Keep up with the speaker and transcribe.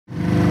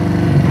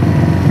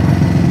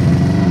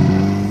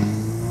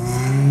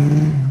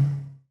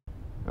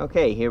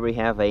Okay, here we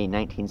have a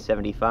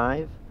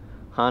 1975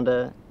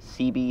 Honda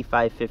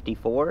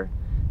CB554.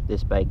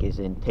 This bike is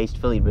in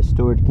tastefully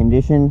restored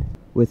condition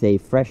with a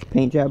fresh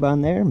paint job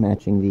on there,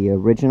 matching the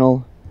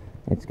original.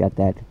 It's got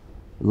that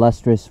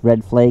lustrous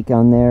red flake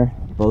on there.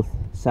 Both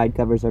side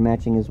covers are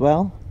matching as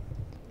well.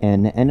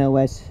 An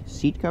NOS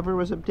seat cover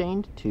was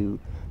obtained to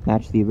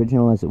match the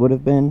original as it would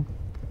have been.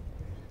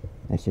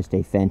 That's just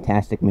a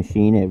fantastic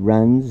machine. It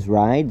runs,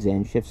 rides,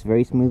 and shifts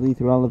very smoothly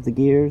through all of the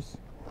gears.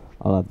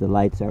 All of the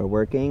lights are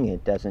working.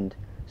 It doesn't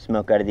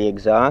smoke out of the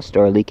exhaust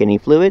or leak any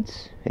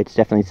fluids. It's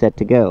definitely set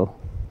to go.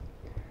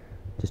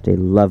 Just a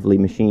lovely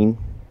machine.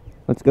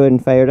 Let's go ahead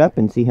and fire it up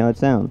and see how it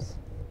sounds.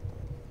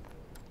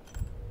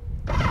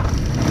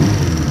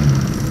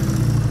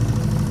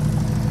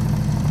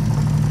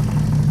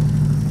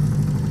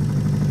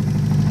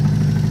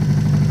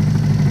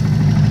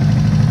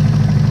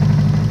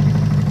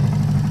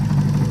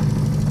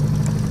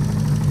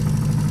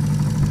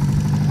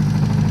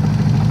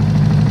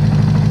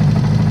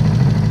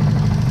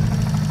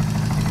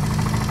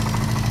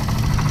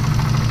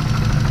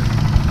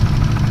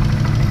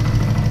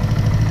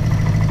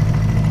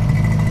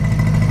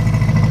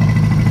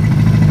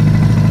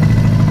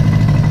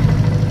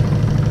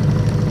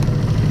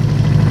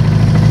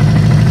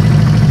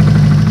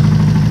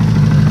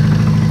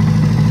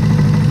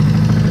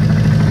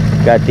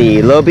 Got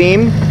the low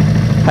beam,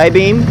 high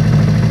beam.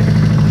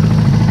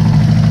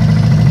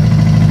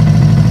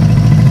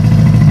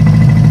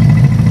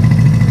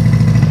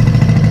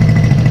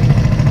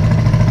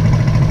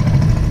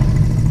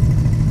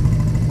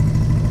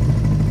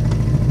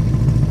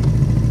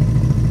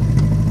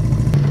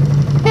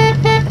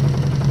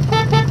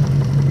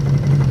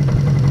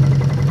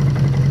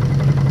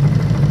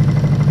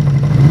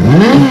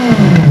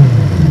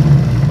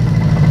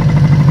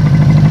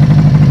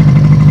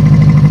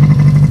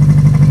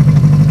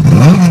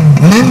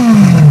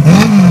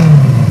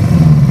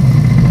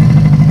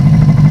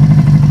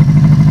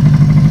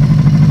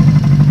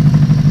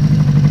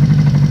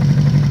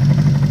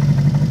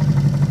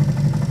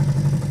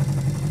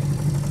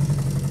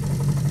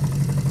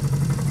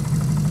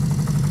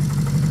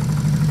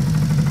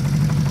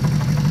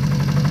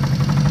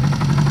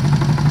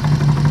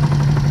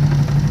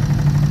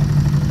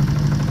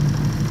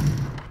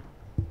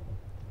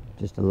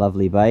 Just a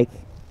lovely bike.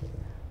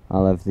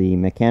 All of the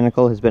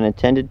mechanical has been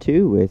attended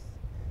to with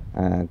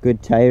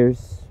good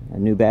tires, a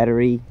new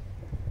battery.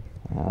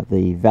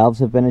 The valves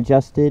have been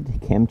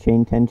adjusted, cam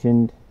chain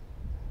tensioned.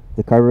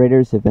 The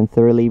carburetors have been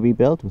thoroughly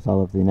rebuilt with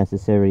all of the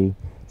necessary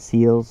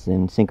seals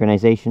and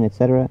synchronization,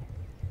 etc.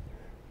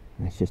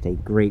 It's just a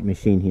great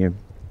machine here.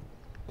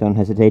 Don't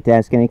hesitate to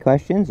ask any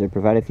questions or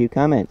provide a few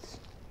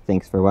comments.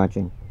 Thanks for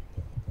watching.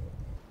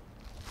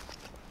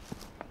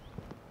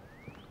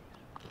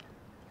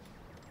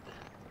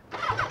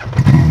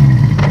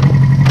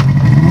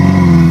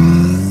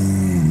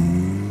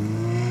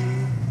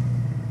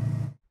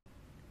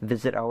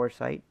 Visit our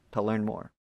site to learn more.